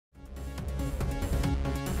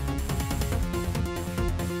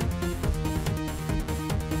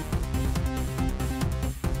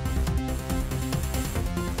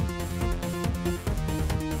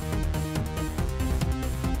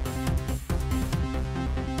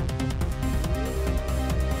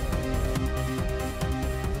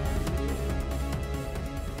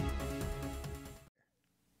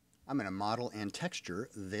going to model and texture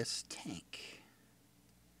this tank.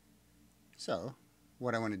 So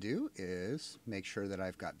what I want to do is make sure that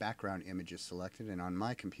I've got background images selected, and on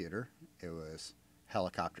my computer it was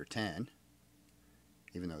helicopter 10,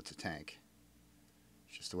 even though it's a tank.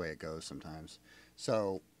 It's just the way it goes sometimes.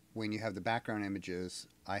 So when you have the background images,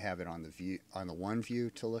 I have it on the view, on the one view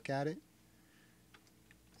to look at it.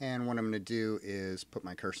 And what I'm going to do is put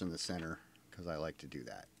my cursor in the center because I like to do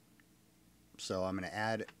that. So I'm going to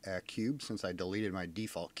add a cube since I deleted my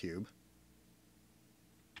default cube.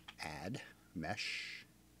 Add mesh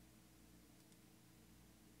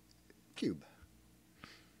cube.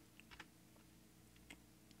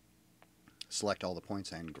 Select all the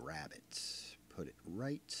points and grab it. Put it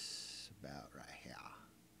right about right here.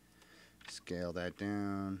 Scale that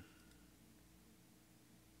down.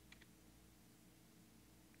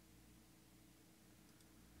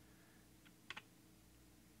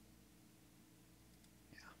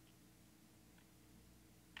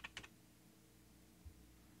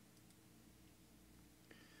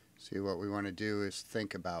 See, what we want to do is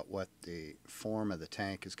think about what the form of the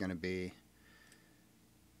tank is going to be.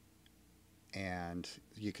 And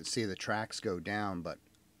you can see the tracks go down, but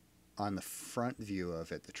on the front view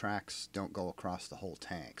of it, the tracks don't go across the whole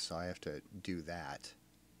tank. So I have to do that.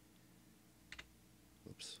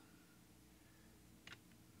 Oops.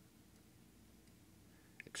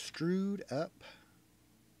 Extrude up.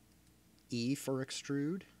 E for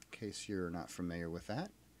extrude, in case you're not familiar with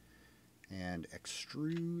that. And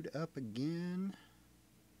extrude up again.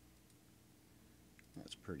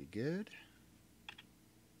 That's pretty good.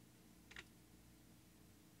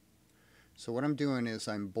 So what I'm doing is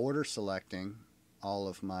I'm border selecting all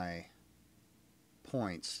of my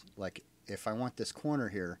points. Like if I want this corner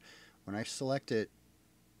here, when I select it,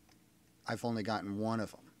 I've only gotten one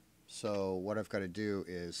of them. So what I've got to do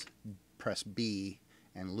is press B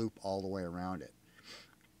and loop all the way around it.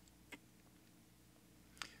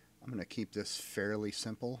 I'm going to keep this fairly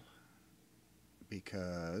simple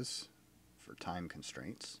because for time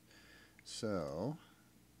constraints. So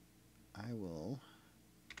I will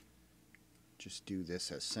just do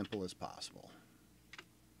this as simple as possible.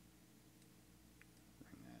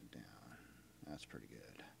 Bring that down. That's pretty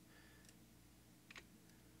good.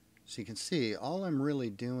 So you can see all I'm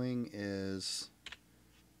really doing is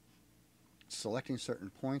selecting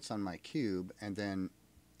certain points on my cube and then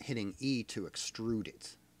hitting E to extrude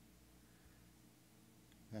it.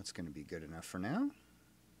 That's going to be good enough for now.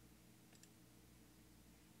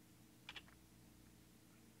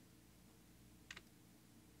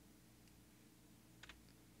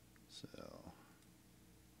 So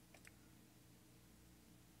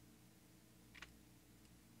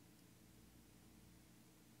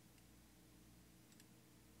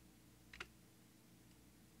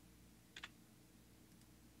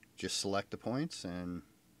just select the points and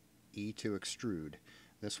E to extrude.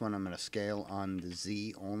 This one I'm going to scale on the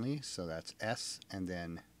Z only, so that's S and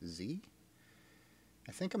then Z.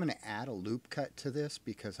 I think I'm going to add a loop cut to this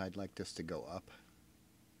because I'd like this to go up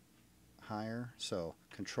higher. So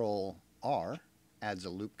Control R adds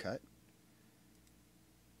a loop cut.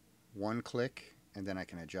 One click and then I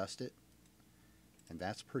can adjust it. And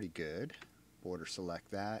that's pretty good. Border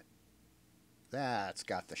select that. That's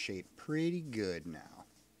got the shape pretty good now.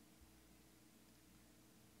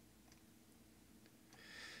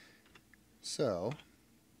 So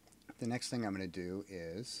the next thing I'm going to do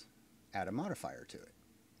is add a modifier to it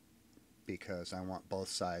because I want both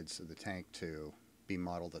sides of the tank to be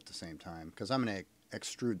modeled at the same time because I'm going to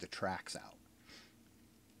extrude the tracks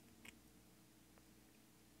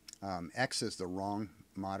out. X is the wrong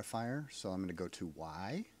modifier, so I'm going to go to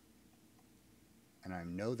Y, and I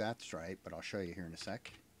know that's right, but I'll show you here in a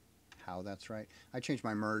sec how that's right. I changed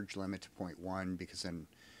my merge limit to 0.1 because then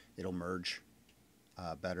it'll merge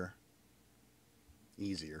better,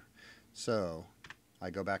 easier. So I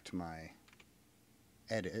go back to my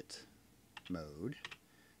edit mode,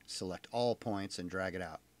 select all points and drag it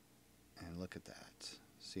out, and look at that.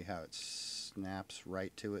 See how it snaps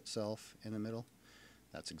right to itself in the middle?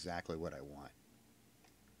 That's exactly what I want.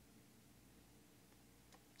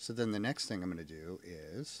 So then the next thing I'm going to do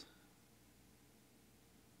is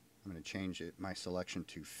I'm going to change my selection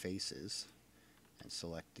to faces and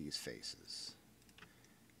select these faces.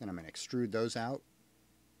 Then I'm going to extrude those out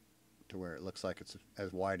to where it looks like it's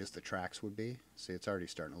as wide as the tracks would be. See, it's already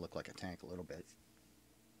starting to look like a tank a little bit.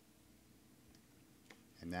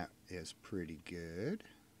 And that is pretty good.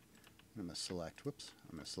 I'm going to select, whoops,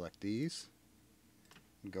 I'm going to select these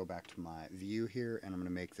and go back to my view here, and I'm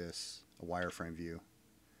going to make this a wireframe view.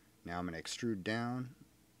 Now I'm going to extrude down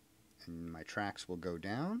and my tracks will go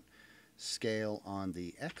down. scale on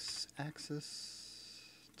the x-axis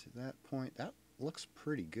to that point. That looks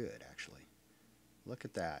pretty good, actually. Look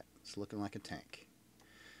at that. It's looking like a tank.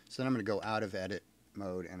 So then I'm going to go out of edit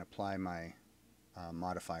mode and apply my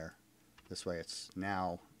modifier. This way it's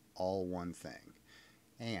now all one thing.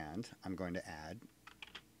 And I'm going to add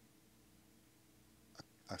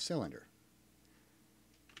a cylinder.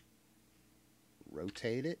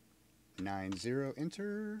 Rotate it, 9-0,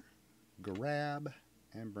 enter, grab,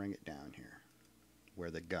 and bring it down here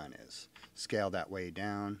where the gun is. Scale that way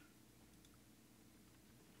down.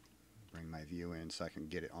 Bring my view in so I can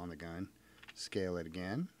get it on the gun. Scale it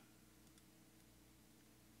again.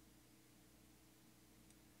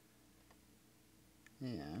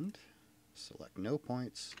 And select no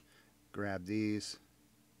points. Grab these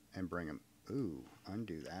and bring them. Ooh,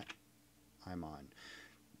 undo that.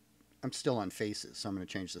 I'm still on faces, so I'm going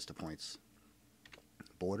to change this to points.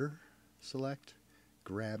 Border, select,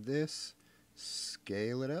 grab this,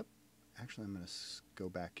 scale it up. Actually, I'm going to go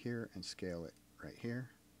back here and scale it right here.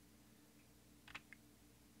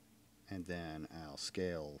 And then I'll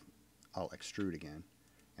extrude again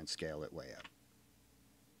and scale it way up.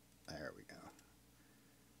 There we go.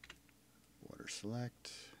 Border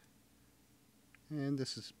select. And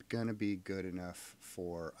this is going to be good enough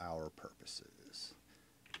for our purposes.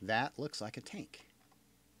 That looks like a tank.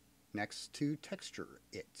 Next, to texture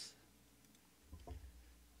it.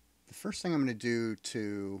 The first thing I'm going to do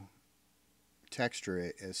to texture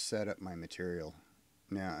it is set up my material.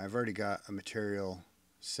 Now, I've already got a material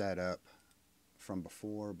set up from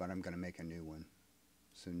before, but I'm going to make a new one.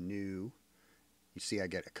 So new, you see I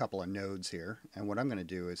get a couple of nodes here, and what I'm going to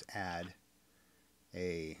do is add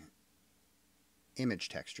a image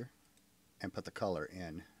texture and put the color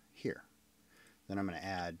in here. Then I'm going to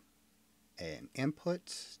add an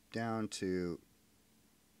input down to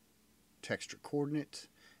texture coordinate.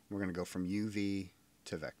 We're going to go from UV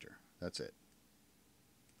to vector. That's it.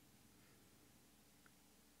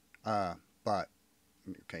 But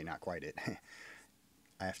okay, not quite it.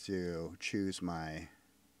 I have to choose my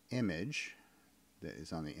image that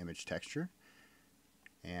is on the image texture,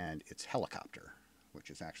 and it's helicopter, which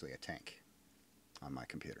is actually a tank on my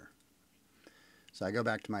computer. So I go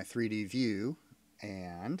back to my 3D view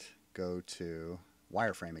and go to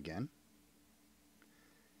wireframe again,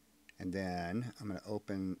 and then I'm going to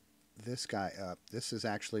open this guy up. This is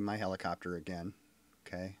actually my helicopter again.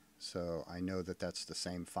 Okay, so I know that that's the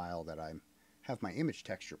same file that I have my image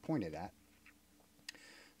texture pointed at.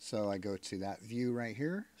 So I go to that view right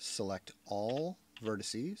here, select all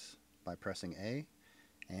vertices by pressing A,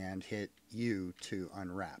 and hit U to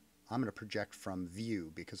unwrap. I'm going to project from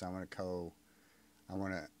view because I want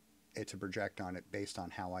it to project on it based on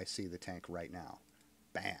how I see the tank right now.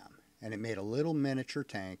 Bam! And it made a little miniature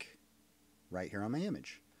tank right here on my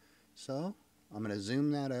image. So I'm going to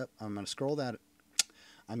zoom that up. I'm going to scroll that.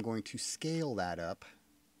 I'm going to scale that up.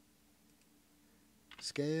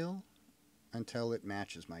 Scale until it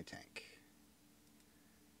matches my tank.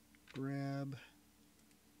 Grab,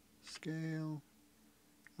 scale.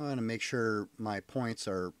 I want to make sure my points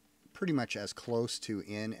are pretty much as close to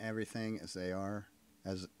in everything as they are,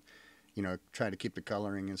 as you know, try to keep the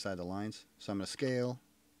coloring inside the lines. So I'm going to scale.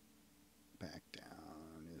 Back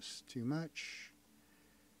down is too much.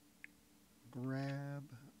 Grab.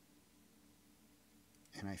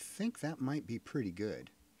 And I think that might be pretty good.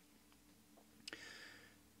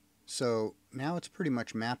 So now it's pretty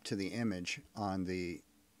much mapped to the image on the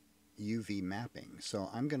UV mapping. So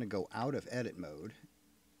I'm going to go out of edit mode,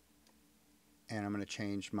 and I'm going to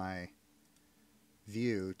change my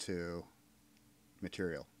view to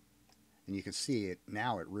material. And you can see it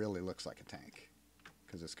now. It really looks like a tank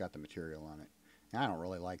because it's got the material on it. And I don't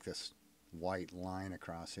really like this white line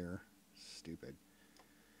across here. Stupid.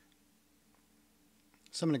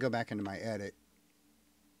 So I'm going to go back into my edit.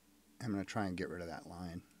 I'm going to try and get rid of that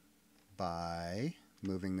line by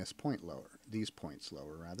moving this point lower, these points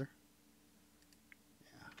lower rather.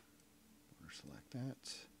 Yeah, we'll select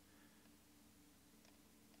that.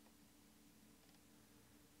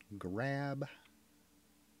 Grab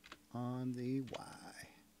on the Y.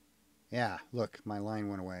 Yeah, look, my line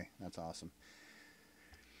went away. That's awesome.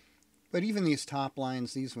 But even these top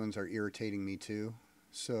lines, these ones are irritating me too.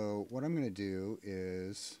 So what I'm going to do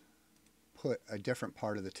is put a different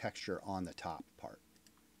part of the texture on the top part.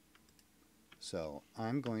 So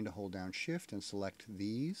I'm going to hold down Shift and select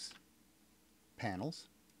these panels.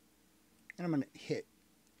 And I'm going to hit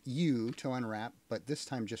U to unwrap, but this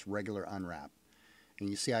time just regular unwrap. And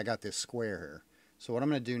you see I got this square here. So what I'm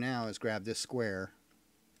going to do now is grab this square.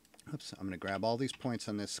 Oops, I'm going to grab all these points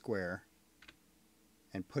on this square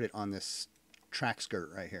and put it on this track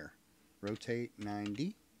skirt right here. rotate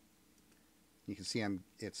 90. You can see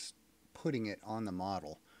it's putting it on the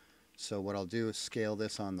model. So what I'll do is scale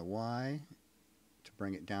this on the Y to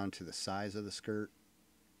bring it down to the size of the skirt.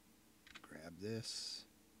 Grab this.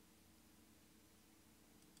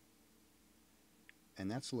 And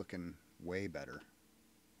that's looking way better.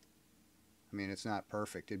 I mean, it's not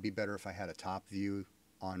perfect. It'd be better if I had a top view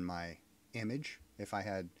on my image. If I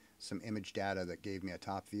had some image data that gave me a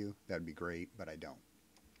top view, that'd be great, but I don't.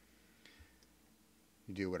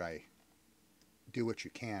 You do what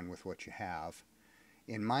you can with what you have.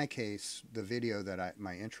 In my case, the video that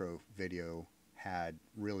my intro video had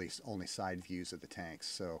really only side views of the tanks,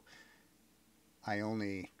 so I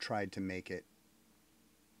only tried to make it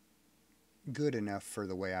good enough for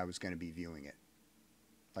the way I was going to be viewing it.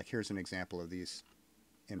 Like here's an example of these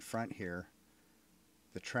in front here.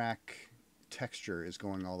 The track texture is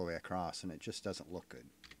going all the way across and it just doesn't look good.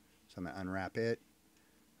 So I'm going to unwrap it,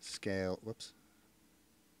 scale it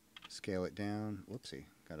down. Whoopsie,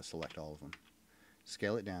 got to select all of them.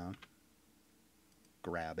 Scale it down,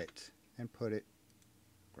 grab it and put it,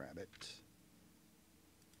 grab it,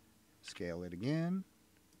 scale it again,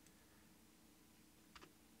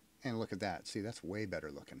 and look at that. See, that's way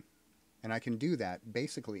better looking. And I can do that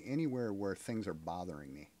basically anywhere where things are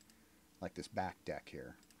bothering me, like this back deck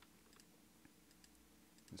here.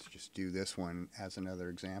 Let's just do this one as another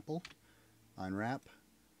example. Unwrap,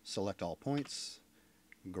 select all points,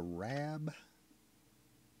 grab.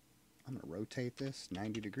 I'm going to rotate this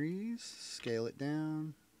 90 degrees, scale it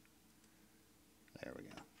down. There we go.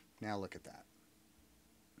 Now look at that.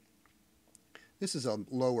 This is a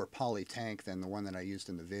lower poly tank than the one that I used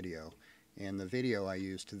in the video. In the video I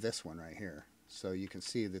used this one right here. So you can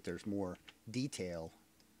see that there's more detail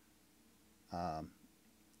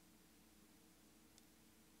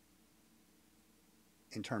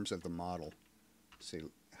in terms of the model. See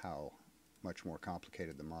how much more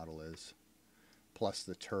complicated the model is. Plus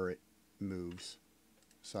the turret moves.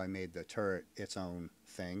 So I made the turret its own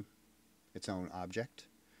thing, its own object.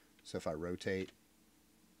 So if I rotate,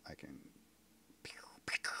 I can...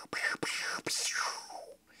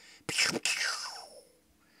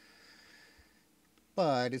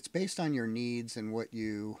 But it's based on your needs and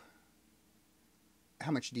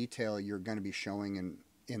how much detail you're going to be showing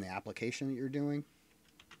in the application that you're doing.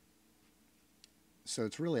 So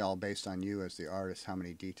it's really all based on you as the artist, how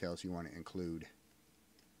many details you want to include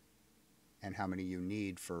and how many you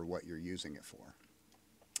need for what you're using it for.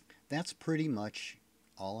 That's pretty much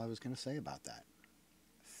all I was going to say about that.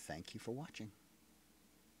 Thank you for watching.